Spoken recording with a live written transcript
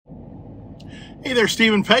Hey there,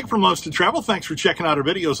 Stephen Pegg from Luvs to Travel. Thanks for checking out our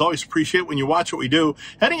videos. Always appreciate when you watch what we do.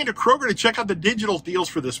 Heading into Kroger to check out the digital deals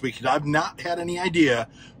for this week. I've not had any idea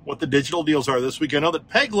what the digital deals are this week. I know that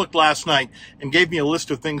Peg looked last night and gave me a list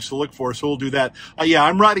of things to look for, so we'll do that. Yeah,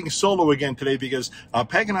 I'm riding solo again today because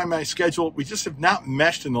Peg and I, my schedule, we just have not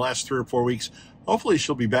meshed in the last 3 or 4 weeks. Hopefully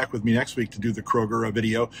she'll be back with me next week to do the Kroger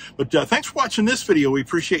video. But thanks for watching this video. We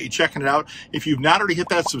appreciate you checking it out. If you've not already hit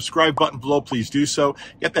that subscribe button below, please do so.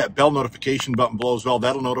 Get that bell notification button below as well.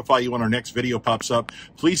 That'll notify you when our next video pops up.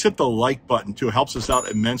 Please hit the like button too. It helps us out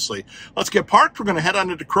immensely. Let's get parked. We're going to head on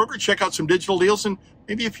into Kroger, check out some digital deals, and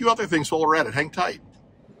maybe a few other things while we're at it. Hang tight.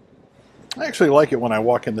 I actually like it when I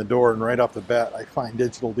walk in the door and right off the bat I find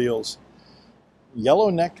digital deals. Yellow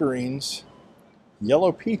nectarines,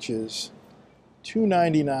 yellow peaches,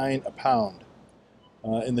 $2.99 a pound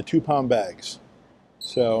in the 2-pound bags.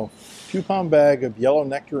 So 2-pound bag of yellow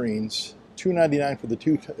nectarines, $2.99 for the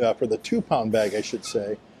 2-pound bag, I should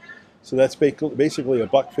say. So that's basically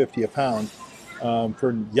 $1.50 a pound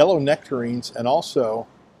for yellow nectarines and also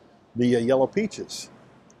the yellow peaches.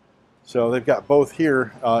 So they've got both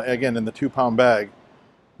here again in the 2-pound bag.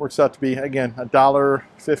 Works out to be again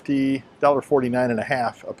 $1.50, $1.49 and a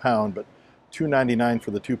half a pound, but $2.99 for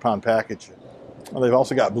the 2-pound package. Well, they've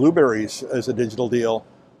also got blueberries as a digital deal,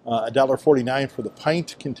 $1.49 for the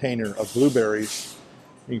pint container of blueberries.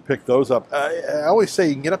 You can pick those up. I always say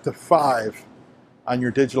you can get up to 5 on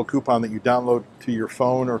your digital coupon that you download to your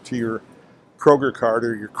phone or to your Kroger card,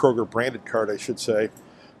 or your Kroger branded card, I should say.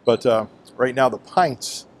 But right now the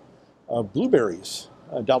pints of blueberries,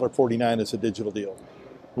 $1.49 is a digital deal.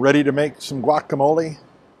 Ready to make some guacamole?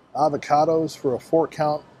 Avocados for a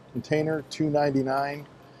 4-count container, $2.99.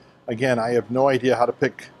 Again, I have no idea how to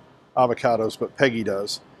pick avocados, but Peggy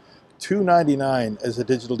does. $2.99 as a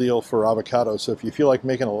digital deal for avocados. So if you feel like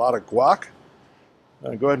making a lot of guac,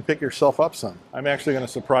 go ahead and pick yourself up some. I'm actually going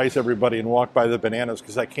to surprise everybody and walk by the bananas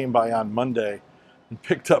because I came by on Monday and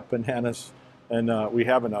picked up bananas, and we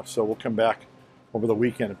have enough, so we'll come back over the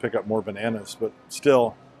weekend and pick up more bananas. But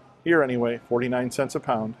still, here anyway, 49 cents a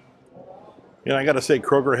pound. You know, I got to say,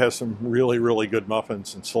 Kroger has some really, really good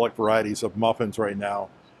muffins, and select varieties of muffins right now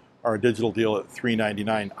are a digital deal at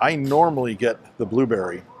 $3.99. I normally get the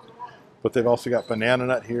blueberry, but they've also got banana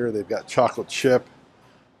nut here. They've got chocolate chip,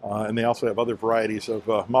 and they also have other varieties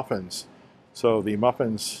of muffins. So the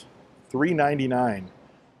muffins, $3.99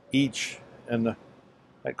 each, and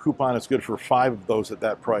that coupon is good for 5 of those at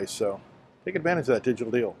that price. So take advantage of that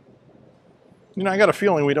digital deal. You know, I got a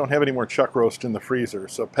feeling we don't have any more chuck roast in the freezer,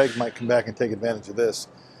 so Peg might come back and take advantage of this.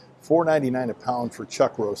 $4.99 a pound for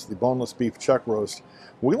chuck roast, the boneless beef chuck roast.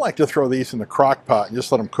 We like to throw these in the crock pot and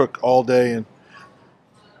just let them cook all day and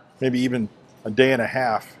maybe even a day and a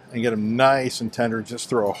half and get them nice and tender. Just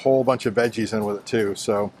throw a whole bunch of veggies in with it too.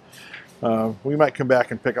 So we might come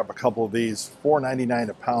back and pick up a couple of these. $4.99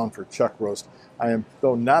 a pound for chuck roast. I am,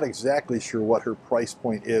 though, not exactly sure what her price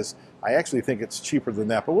point is. I actually think it's cheaper than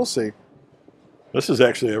that, but we'll see. This is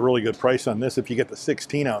actually a really good price on this if you get the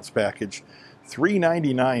 16-ounce package.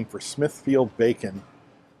 $3.99 for Smithfield bacon.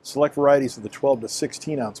 Select varieties of the 12 to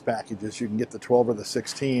 16-ounce packages. You can get the 12 or the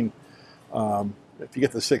 16. If you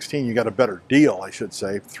get the 16, you got a better deal, I should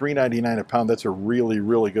say. $3.99 a pound. That's a really,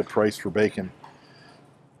 really good price for bacon.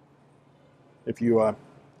 If you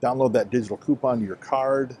download that digital coupon to your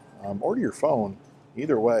card or to your phone,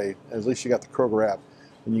 either way, at least you got the Kroger app,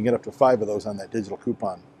 and you can get up to 5 of those on that digital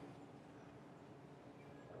coupon.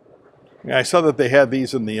 Yeah, I saw that they had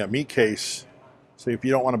these in the meat case. So if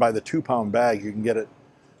you don't want to buy the 2-pound bag, you can get it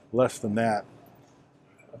less than that.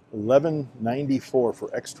 $11.94 for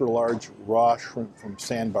extra large raw shrimp from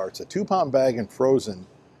Sandbar. It's a 2-pound bag and frozen,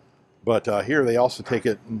 but here they also take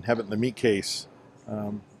it and have it in the meat case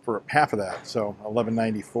for half of that. So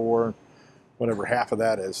 $11.94, whatever half of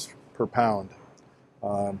that is per pound.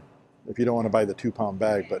 If you don't want to buy the 2-pound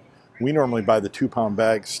bag, but we normally buy the 2-pound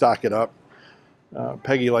bag, stock it up.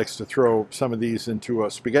 Peggy likes to throw some of these into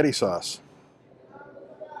a spaghetti sauce.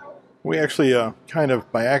 We actually kind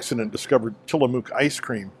of by accident discovered Tillamook ice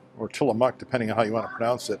cream, or Tillamook, depending on how you want to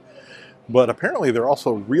pronounce it. But apparently they're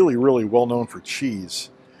also really, really well known for cheese.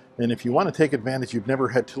 And if you want to take advantage, you've never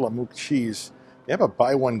had Tillamook cheese, they have a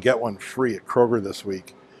buy one, get one free at Kroger this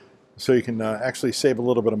week. So you can actually save a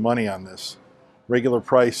little bit of money on this. Regular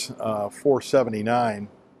price, $4.79.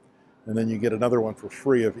 And then you get another one for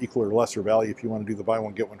free of equal or lesser value if you want to do the buy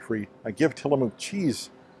one, get one free. I give Tillamook cheese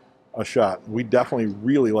a shot. We definitely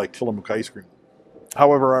really like Tillamook ice cream.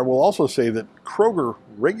 However, I will also say that Kroger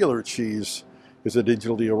regular cheese is a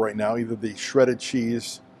digital deal right now, either the shredded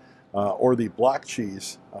cheese or the block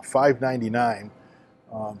cheese, $5.99.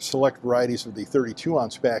 Select varieties of the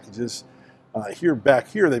 32-ounce packages. Back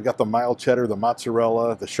here, they've got the mild cheddar, the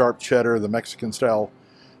mozzarella, the sharp cheddar, the Mexican style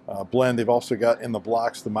blend. They've also got in the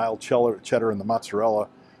blocks the mild cheddar and the mozzarella.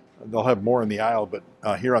 They'll have more in the aisle, but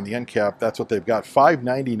here on the end cap, that's what they've got.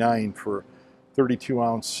 $5.99 for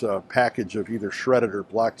 32-ounce package of either shredded or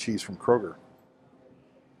block cheese from Kroger.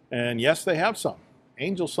 And yes, they have some.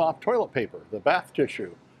 Angel Soft toilet paper, the bath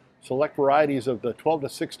tissue. Select varieties of the 12 to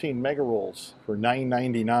 16 mega rolls for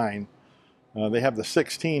 $9.99. They have the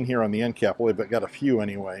 16 here on the end cap. Well, they've got a few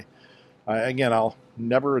anyway. Again, I'll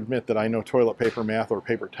never admit that I know toilet paper math or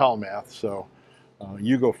paper towel math, so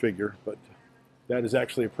you go figure. But that is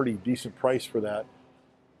actually a pretty decent price for that.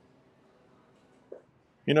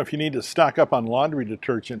 You know, if you need to stock up on laundry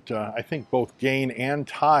detergent, I think both Gain and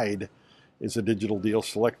Tide is a digital deal.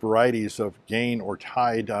 Select varieties of Gain or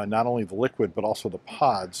Tide, not only the liquid, but also the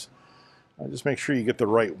pods. Just make sure you get the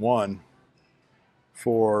right one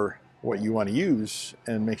for what you want to use,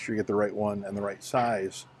 and make sure you get the right one and the right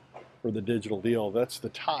size for the digital deal. That's the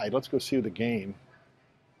Tide. Let's go see the Gain.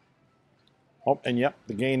 Oh, and yep,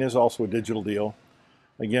 the Gain is also a digital deal.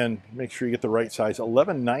 Again, make sure you get the right size.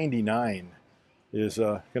 $11.99 is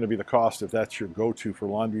going to be the cost if that's your go-to for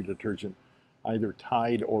laundry detergent. Either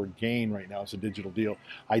Tide or Gain right now is a digital deal.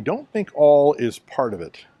 I don't think all is part of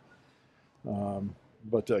it,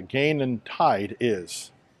 but Gain and Tide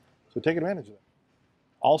is. So take advantage of it.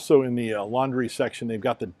 Also in the laundry section, they've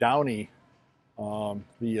got the Downy,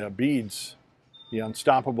 the beads, the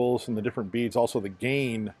Unstoppables and the different beads. Also the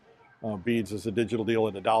Gain beads is a digital deal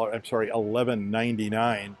at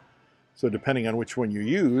 $11.99. So depending on which one you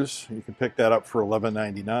use, you can pick that up for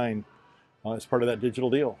 $11.99 as part of that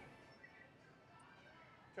digital deal.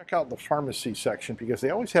 Check out the pharmacy section because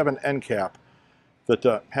they always have an end cap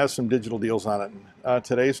that has some digital deals on it.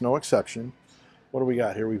 Today's no exception. What do we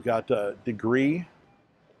got here? We've got Degree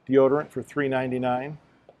deodorant for $3.99.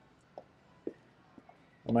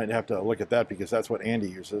 I might have to look at that because that's what Andy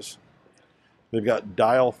uses. They've got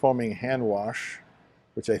Dial foaming hand wash,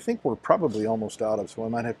 which I think we're probably almost out of, so I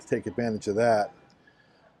might have to take advantage of that.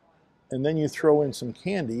 And then you throw in some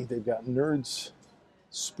candy. They've got Nerds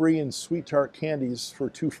Spree and Sweet Tart candies for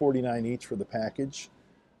 $2.49 each for the package.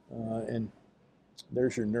 And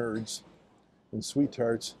there's your Nerds and Sweet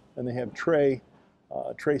Tarts. And they have Trey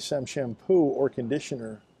Sem shampoo or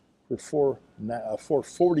conditioner for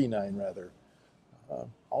 $4.49 rather.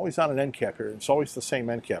 Always on an end cap here. It's always the same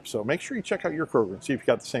end cap. So make sure you check out your Kroger and see if you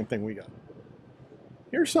got the same thing we got.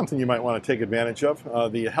 Here's something you might want to take advantage of.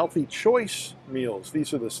 The Healthy Choice meals.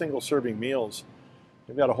 These are the single serving meals.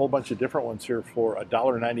 They've got a whole bunch of different ones here for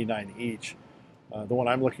 $1.99 each. The one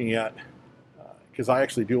I'm looking at, because I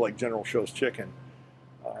actually do like General Tso's chicken,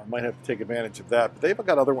 might have to take advantage of that. But they've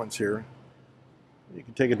got other ones here. You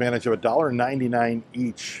can take advantage of $1.99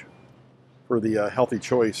 each for the Healthy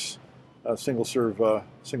Choice single serve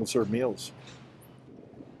meals.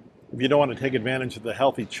 If you don't want to take advantage of the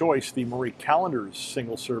Healthy Choice, the Marie Callender's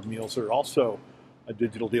single serve meals are also a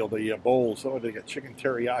digital deal. The bowls, they got chicken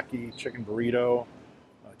teriyaki, chicken burrito,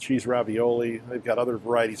 cheese ravioli. They've got other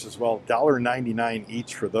varieties as well. $1.99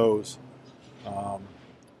 each for those.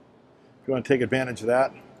 If you want to take advantage of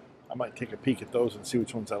that, I might take a peek at those and see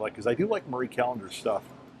which ones I like, because I do like Marie Callender's stuff.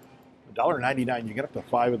 $1.99, you get up to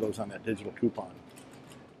 5 of those on that digital coupon.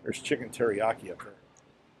 There's chicken teriyaki up there.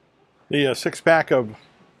 The 6-pack of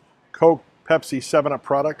Coke, Pepsi, 7-Up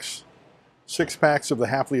products, 6 packs of the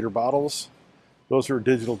half-liter bottles. Those are a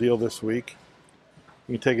digital deal this week.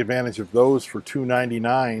 You can take advantage of those for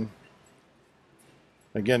 $2.99.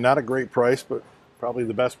 Again, not a great price, but probably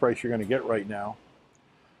the best price you're going to get right now.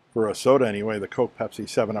 For a soda anyway, the Coke, Pepsi,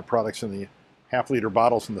 7-Up products in the half-liter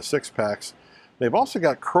bottles and the 6-packs. They've also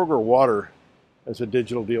got Kroger water as a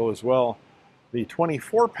digital deal as well. The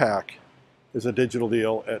 24-pack is a digital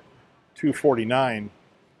deal at $2.49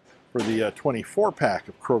 for the 24-pack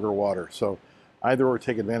of Kroger water. So either or,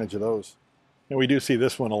 take advantage of those. And we do see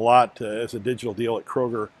this one a lot as a digital deal at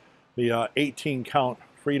Kroger. The 18-count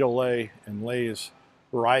Frito-Lay and Lay's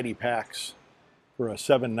variety packs for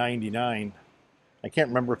 $7.99. I can't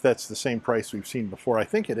remember if that's the same price we've seen before. I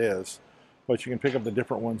think it is, but you can pick up the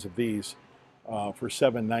different ones of these for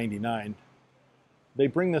 $7.99. They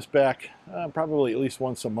bring this back probably at least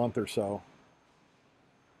once a month or so.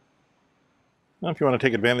 Now, if you want to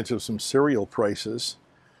take advantage of some cereal prices,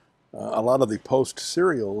 a lot of the Post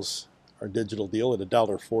cereals are digital deal at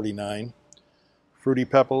 $1.49. Fruity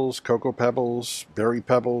Pebbles, Cocoa Pebbles, Berry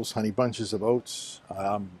Pebbles, Honey Bunches of Oats.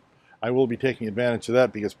 I will be taking advantage of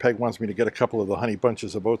that because Peg wants me to get a couple of the Honey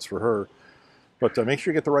Bunches of Oats for her. But make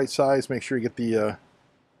sure you get the right size, make sure you get the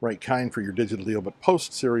right kind for your digital deal. But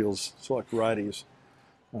Post cereals, select varieties,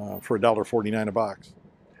 for $1.49 a box.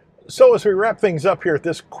 So as we wrap things up here at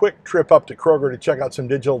this quick trip up to Kroger to check out some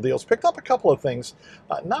digital deals, picked up a couple of things,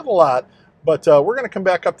 not a lot, but we're going to come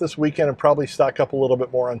back up this weekend and probably stock up a little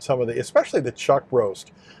bit more on some of the, especially the chuck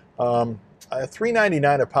roast.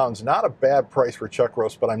 $3.99 a pound's not a bad price for chuck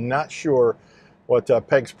roast, but I'm not sure what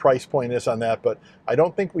Peg's price point is on that. But I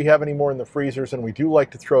don't think we have any more in the freezers, and we do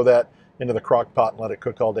like to throw that into the crock pot and let it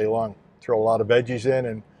cook all day long. Throw a lot of veggies in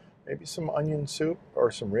and maybe some onion soup or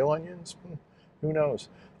some real onions. Who knows?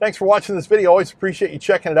 Thanks for watching this video. Always appreciate you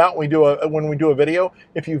checking it out when we do a video.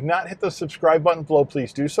 If you've not hit the subscribe button below,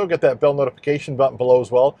 please do so. Get that bell notification button below as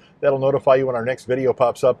well. That'll notify you when our next video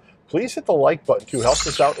pops up. Please hit the like button too. Helps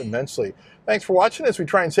us out immensely. Thanks for watching as we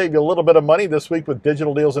try and save you a little bit of money this week with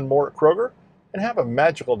digital deals and more at Kroger. And have a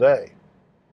magical day.